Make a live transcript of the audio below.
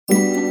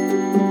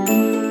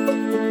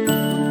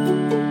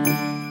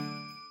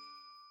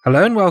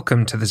Hello and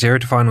welcome to the Zero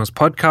to Finals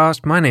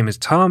podcast. My name is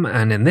Tom,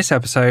 and in this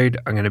episode,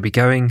 I'm going to be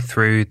going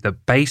through the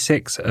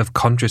basics of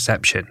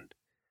contraception.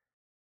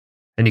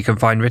 And you can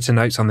find written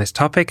notes on this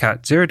topic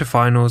at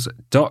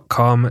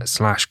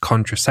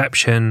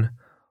zerotofinals.com/contraception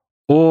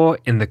or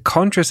in the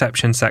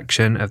contraception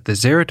section of the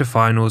Zero to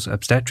Finals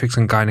Obstetrics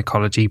and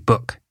Gynecology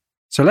book.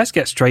 So let's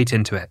get straight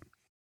into it.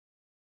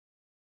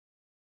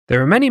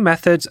 There are many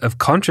methods of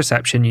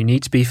contraception you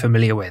need to be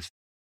familiar with.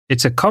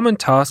 It's a common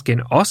task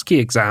in OSCE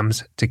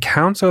exams to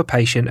counsel a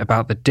patient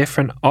about the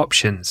different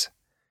options.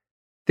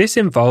 This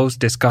involves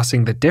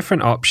discussing the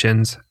different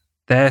options,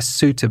 their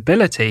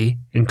suitability,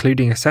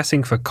 including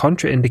assessing for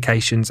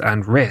contraindications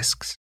and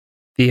risks,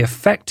 the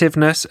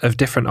effectiveness of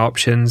different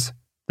options,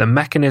 the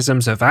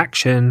mechanisms of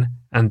action,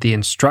 and the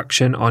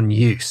instruction on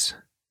use.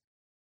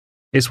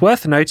 It's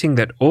worth noting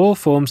that all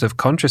forms of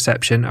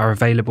contraception are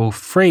available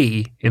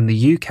free in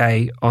the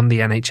UK on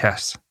the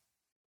NHS.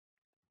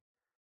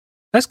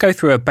 Let's go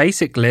through a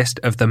basic list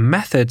of the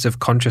methods of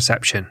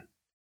contraception.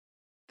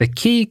 The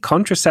key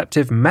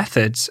contraceptive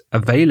methods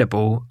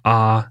available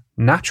are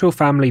natural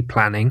family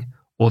planning,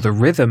 or the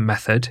rhythm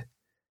method,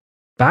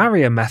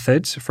 barrier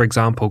methods, for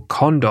example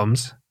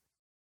condoms,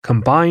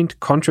 combined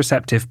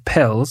contraceptive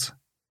pills,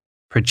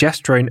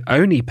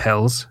 progesterone-only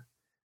pills,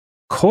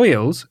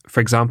 coils, for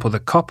example the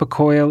copper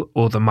coil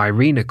or the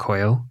Mirena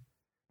coil,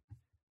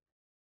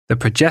 the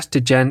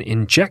progestogen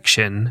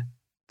injection,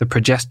 the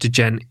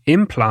progestogen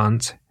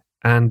implant,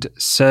 and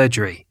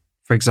surgery,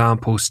 for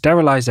example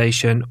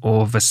sterilization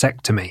or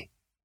vasectomy.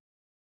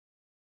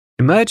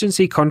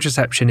 Emergency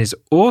contraception is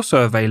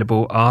also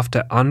available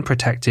after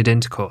unprotected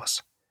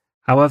intercourse.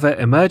 However,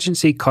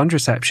 emergency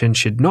contraception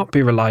should not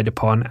be relied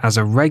upon as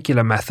a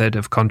regular method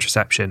of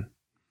contraception.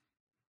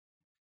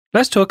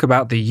 Let's talk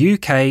about the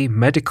UK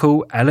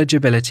medical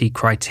eligibility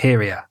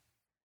criteria.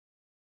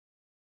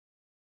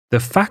 The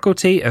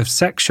Faculty of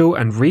Sexual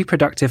and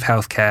Reproductive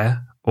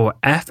Healthcare, or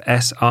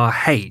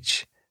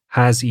FSRH,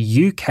 has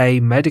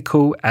UK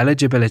Medical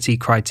Eligibility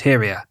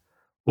Criteria,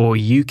 or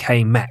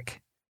UK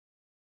MEC.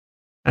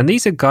 And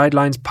these are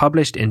guidelines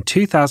published in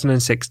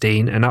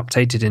 2016 and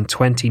updated in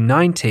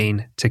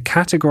 2019 to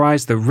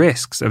categorise the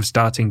risks of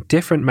starting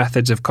different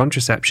methods of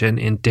contraception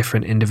in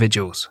different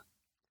individuals.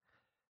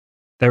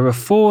 There are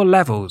 4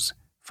 levels,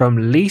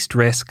 from least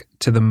risk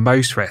to the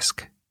most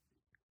risk.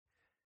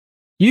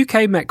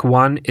 UK MEC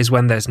 1 is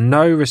when there's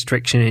no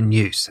restriction in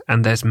use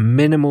and there's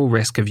minimal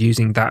risk of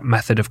using that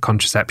method of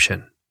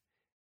contraception.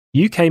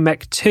 UK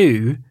MEC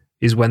 2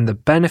 is when the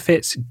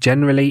benefits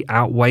generally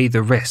outweigh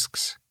the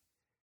risks.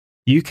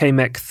 UK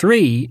MEC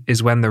 3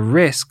 is when the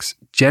risks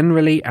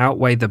generally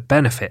outweigh the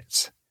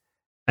benefits.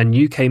 And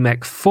UK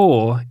MEC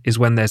 4 is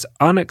when there's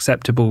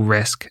unacceptable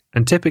risk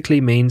and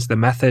typically means the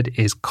method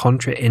is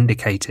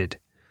contraindicated.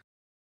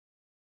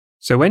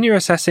 So when you're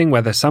assessing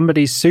whether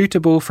somebody's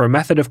suitable for a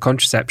method of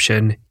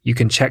contraception, you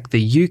can check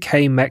the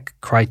UK MEC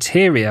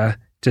criteria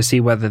to see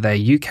whether they're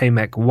UK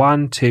MEC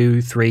 1,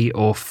 2, 3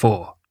 or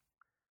 4.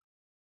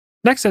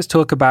 Next, let's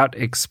talk about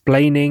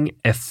explaining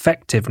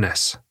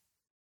effectiveness.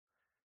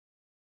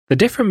 The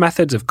different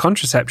methods of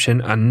contraception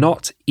are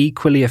not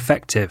equally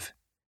effective.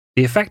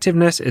 The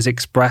effectiveness is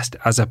expressed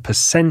as a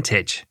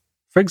percentage.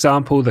 For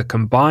example, the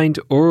combined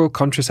oral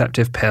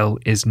contraceptive pill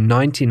is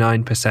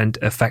 99%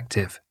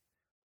 effective.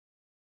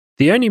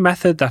 The only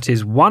method that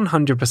is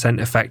 100%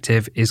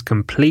 effective is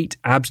complete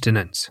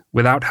abstinence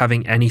without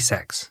having any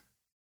sex.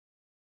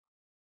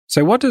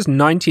 So what does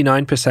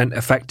 99%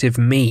 effective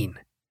mean?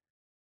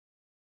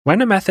 When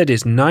a method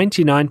is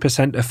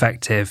 99%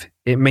 effective,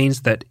 it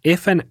means that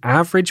if an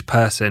average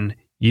person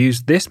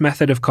used this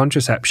method of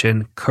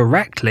contraception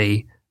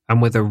correctly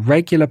and with a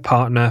regular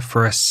partner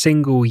for a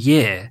single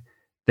year,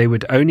 they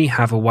would only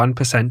have a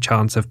 1%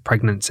 chance of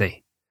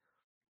pregnancy.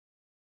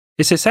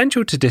 It's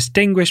essential to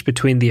distinguish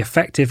between the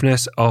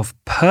effectiveness of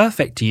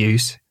perfect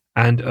use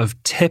and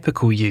of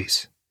typical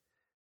use.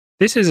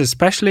 This is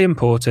especially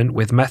important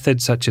with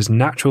methods such as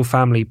natural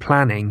family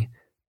planning,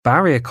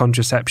 barrier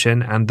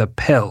contraception, and the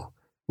pill,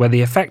 where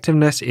the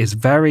effectiveness is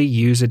very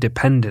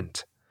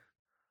user-dependent.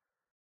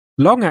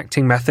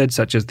 Long-acting methods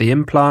such as the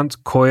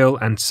implant, coil,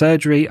 and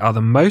surgery are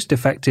the most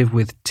effective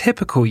with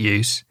typical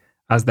use,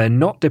 as they're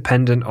not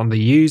dependent on the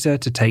user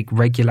to take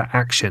regular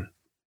action.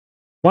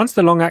 Once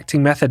the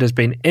long-acting method has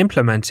been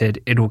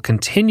implemented, it will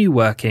continue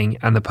working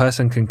and the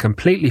person can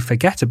completely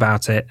forget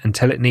about it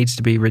until it needs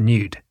to be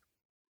renewed.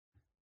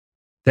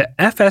 The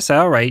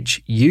FSRH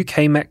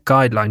UK MEC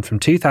guideline from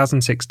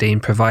 2016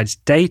 provides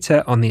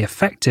data on the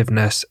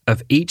effectiveness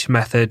of each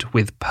method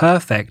with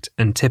perfect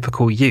and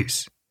typical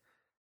use.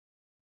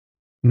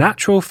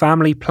 Natural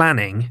family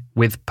planning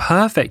with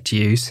perfect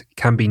use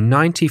can be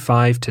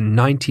 95 to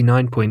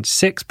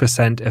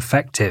 99.6%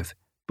 effective,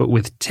 but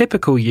with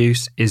typical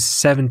use is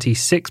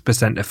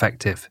 76%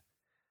 effective.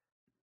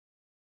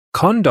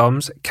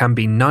 Condoms can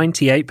be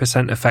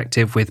 98%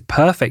 effective with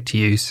perfect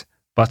use,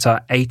 but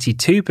are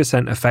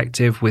 82%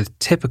 effective with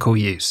typical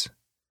use.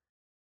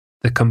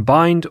 The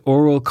combined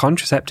oral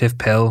contraceptive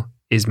pill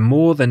is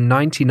more than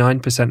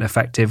 99%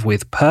 effective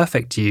with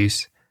perfect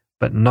use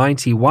but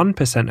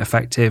 91%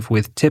 effective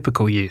with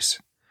typical use.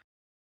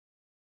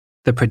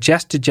 The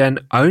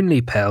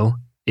progestogen-only pill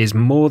is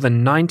more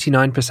than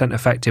 99%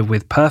 effective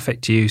with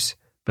perfect use,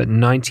 but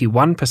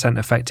 91%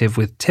 effective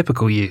with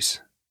typical use.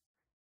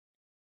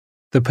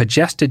 The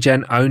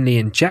progestogen-only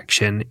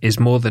injection is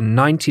more than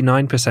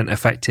 99%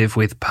 effective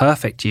with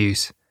perfect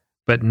use,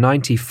 but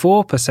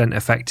 94%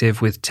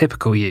 effective with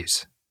typical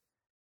use.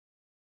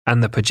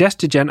 And the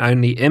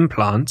progestogen-only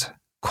implant,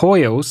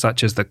 coils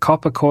such as the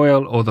copper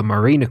coil or the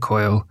Mirena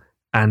coil,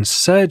 and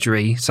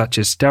surgery such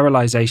as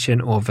sterilization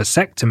or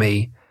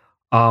vasectomy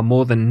are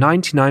more than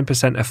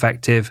 99%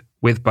 effective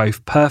with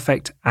both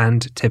perfect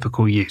and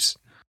typical use.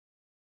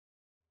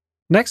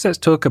 Next, let's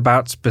talk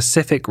about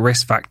specific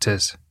risk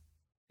factors.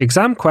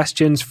 Exam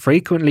questions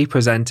frequently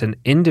present an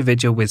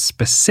individual with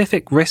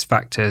specific risk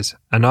factors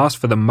and ask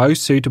for the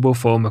most suitable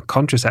form of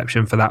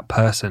contraception for that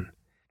person.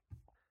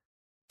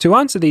 To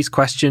answer these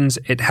questions,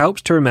 it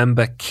helps to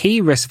remember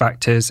key risk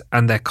factors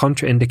and their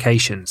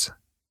contraindications.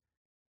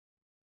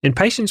 In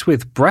patients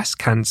with breast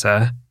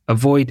cancer,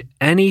 avoid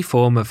any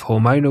form of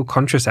hormonal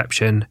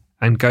contraception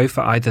and go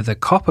for either the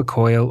copper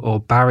coil or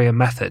barrier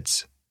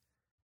methods.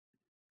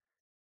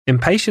 In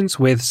patients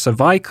with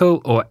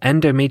cervical or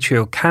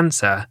endometrial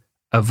cancer,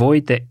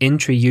 avoid the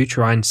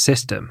intrauterine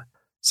system,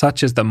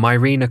 such as the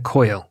Mirena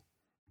coil.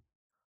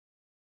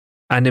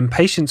 And in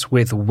patients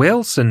with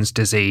Wilson's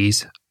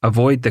disease,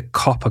 avoid the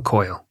copper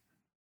coil.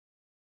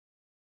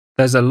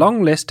 There's a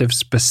long list of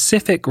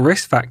specific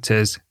risk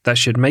factors that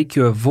should make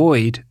you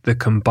avoid the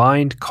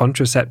combined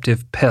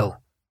contraceptive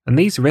pill, and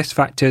these risk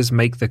factors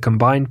make the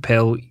combined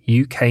pill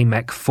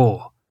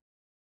UK-MEC4.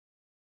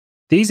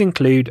 These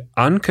include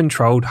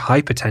uncontrolled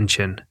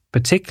hypertension,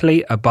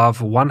 particularly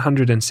above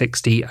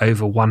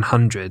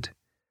 160/100,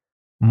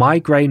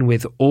 migraine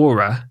with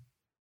aura,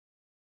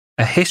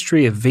 a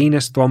history of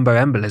venous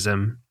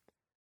thromboembolism,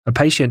 a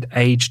patient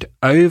aged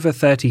over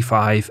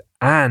 35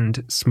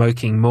 and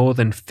smoking more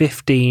than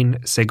 15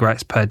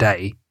 cigarettes per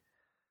day,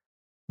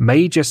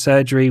 major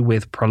surgery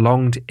with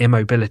prolonged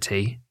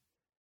immobility,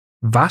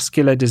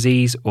 vascular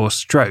disease or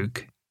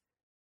stroke,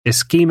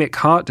 ischemic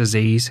heart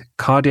disease,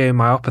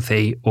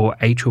 cardiomyopathy or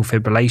atrial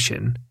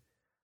fibrillation,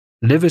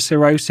 liver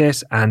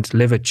cirrhosis and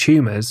liver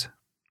tumours,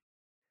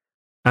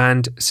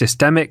 and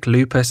systemic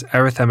lupus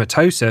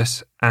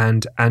erythematosus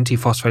and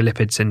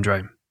antiphospholipid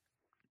syndrome.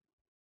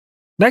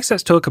 Next,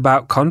 let's talk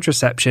about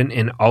contraception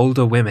in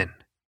older women.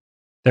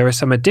 There are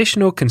some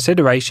additional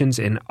considerations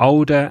in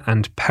older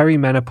and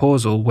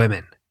perimenopausal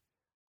women.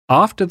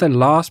 After the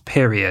last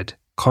period,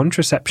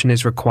 contraception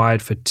is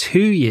required for 2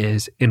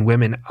 years in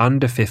women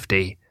under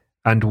 50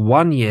 and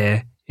 1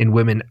 year in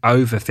women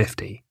over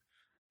 50.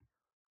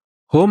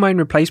 Hormone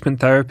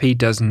replacement therapy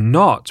does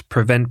not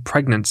prevent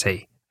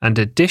pregnancy, and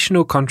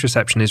additional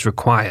contraception is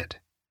required.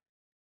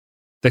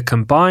 The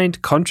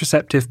combined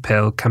contraceptive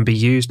pill can be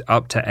used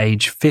up to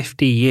age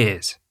 50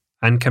 years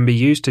and can be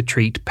used to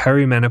treat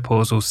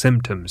perimenopausal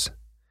symptoms.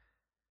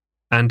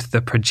 And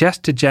the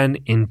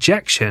progestogen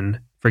injection,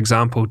 for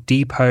example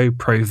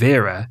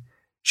Depo-Provera,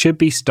 should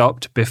be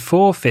stopped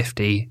before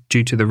 50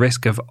 due to the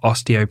risk of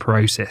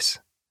osteoporosis.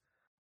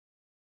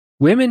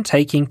 Women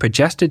taking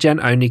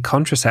progestogen-only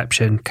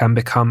contraception can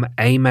become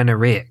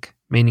amenorrheic,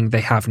 meaning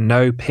they have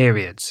no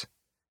periods.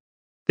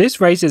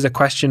 This raises a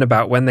question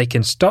about when they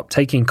can stop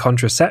taking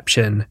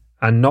contraception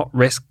and not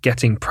risk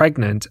getting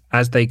pregnant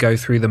as they go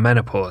through the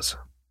menopause.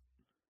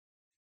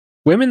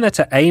 Women that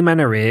are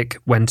amenorrheic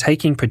when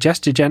taking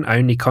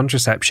progestogen-only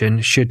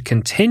contraception should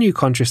continue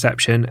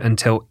contraception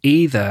until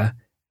either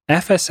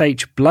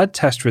FSH blood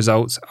test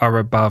results are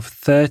above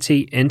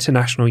 30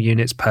 international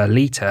units per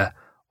litre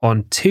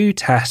on 2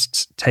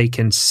 tests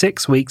taken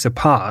 6 weeks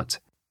apart,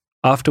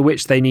 after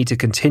which they need to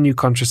continue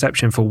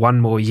contraception for 1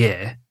 more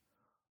year,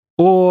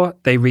 or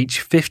they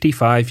reach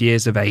 55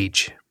 years of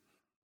age.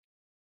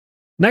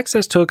 Next,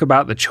 let's talk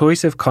about the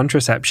choice of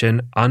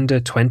contraception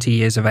under 20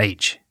 years of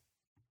age.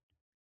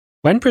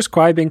 When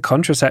prescribing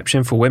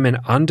contraception for women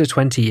under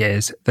 20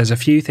 years, there's a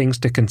few things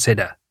to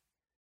consider.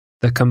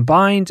 The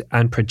combined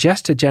and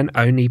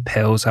progestogen-only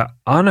pills are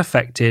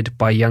unaffected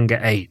by younger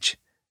age,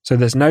 so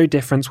there's no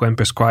difference when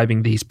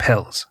prescribing these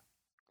pills.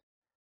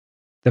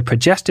 The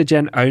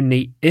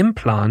progestogen-only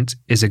implant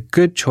is a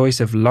good choice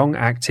of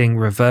long-acting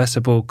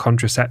reversible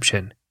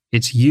contraception.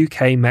 It's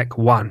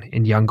UK-MEC1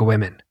 in younger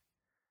women.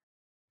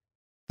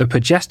 The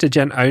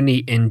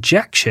progestogen-only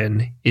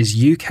injection is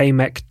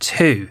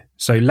UK-MEC2,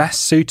 so less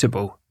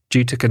suitable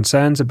due to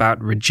concerns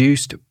about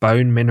reduced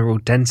bone mineral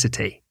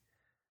density.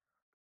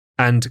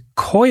 And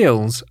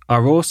coils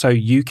are also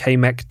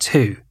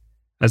UK-MEC2,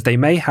 as they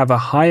may have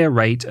a higher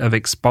rate of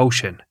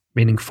expulsion,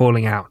 meaning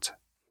falling out.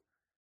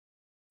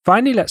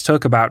 Finally, let's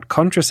talk about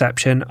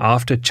contraception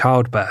after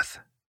childbirth.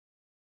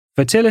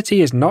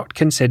 Fertility is not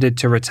considered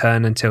to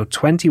return until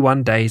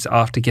 21 days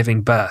after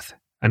giving birth,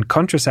 and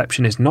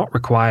contraception is not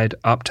required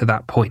up to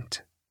that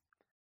point.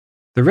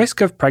 The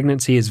risk of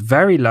pregnancy is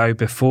very low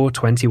before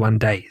 21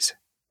 days.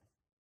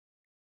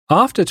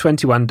 After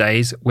 21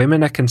 days,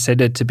 women are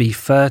considered to be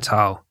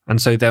fertile,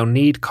 and so they'll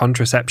need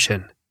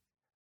contraception.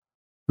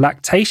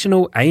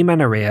 Lactational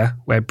amenorrhea,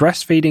 where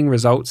breastfeeding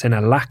results in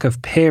a lack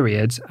of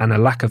periods and a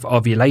lack of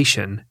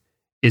ovulation,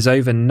 is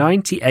over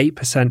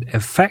 98%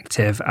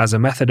 effective as a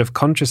method of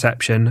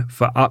contraception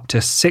for up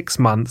to 6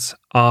 months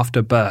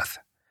after birth.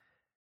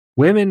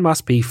 Women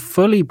must be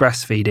fully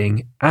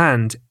breastfeeding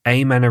and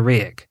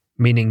amenorrheic,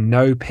 meaning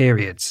no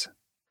periods.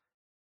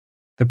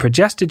 The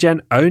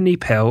progestogen-only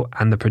pill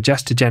and the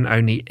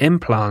progestogen-only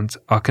implant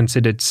are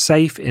considered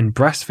safe in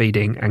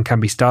breastfeeding and can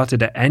be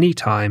started at any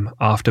time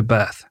after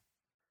birth.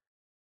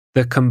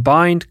 The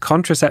combined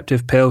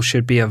contraceptive pill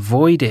should be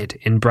avoided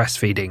in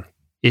breastfeeding.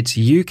 It's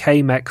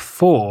UK MEC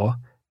 4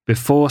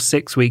 before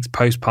 6 weeks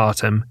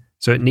postpartum,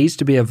 so it needs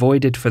to be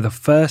avoided for the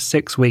first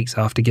 6 weeks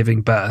after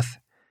giving birth,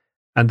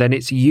 and then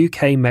it's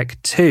UK MEC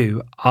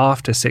 2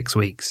 after 6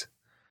 weeks.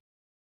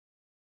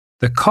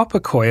 The copper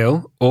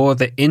coil or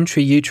the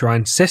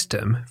intrauterine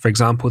system, for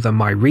example the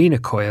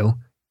Mirena coil,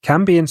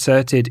 can be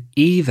inserted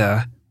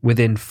either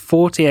within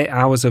 48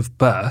 hours of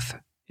birth,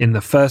 in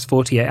the first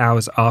 48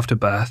 hours after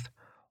birth,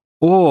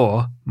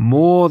 or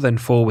more than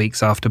 4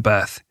 weeks after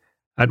birth,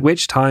 at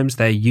which times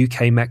they're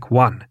UK MEC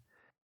 1.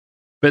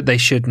 But they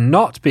should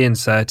not be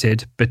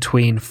inserted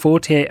between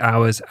 48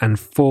 hours and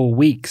 4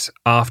 weeks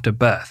after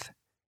birth.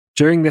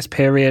 During this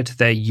period,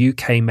 they're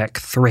UK MEC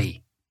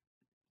 3.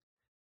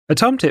 A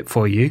Tom tip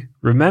for you,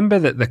 remember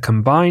that the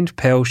combined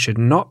pill should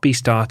not be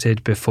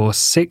started before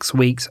 6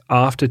 weeks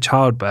after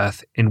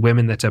childbirth in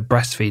women that are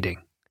breastfeeding.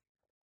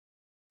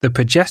 The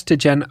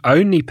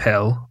progestogen-only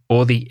pill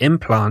or the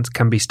implant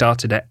can be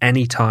started at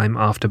any time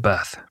after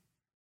birth.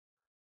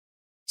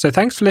 So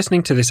thanks for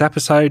listening to this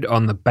episode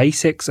on the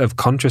basics of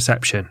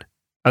contraception.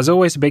 As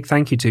always, a big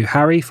thank you to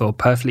Harry for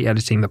perfectly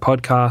editing the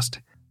podcast,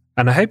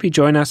 and I hope you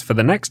join us for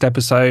the next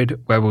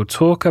episode where we'll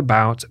talk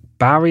about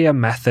barrier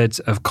methods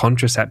of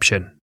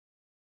contraception.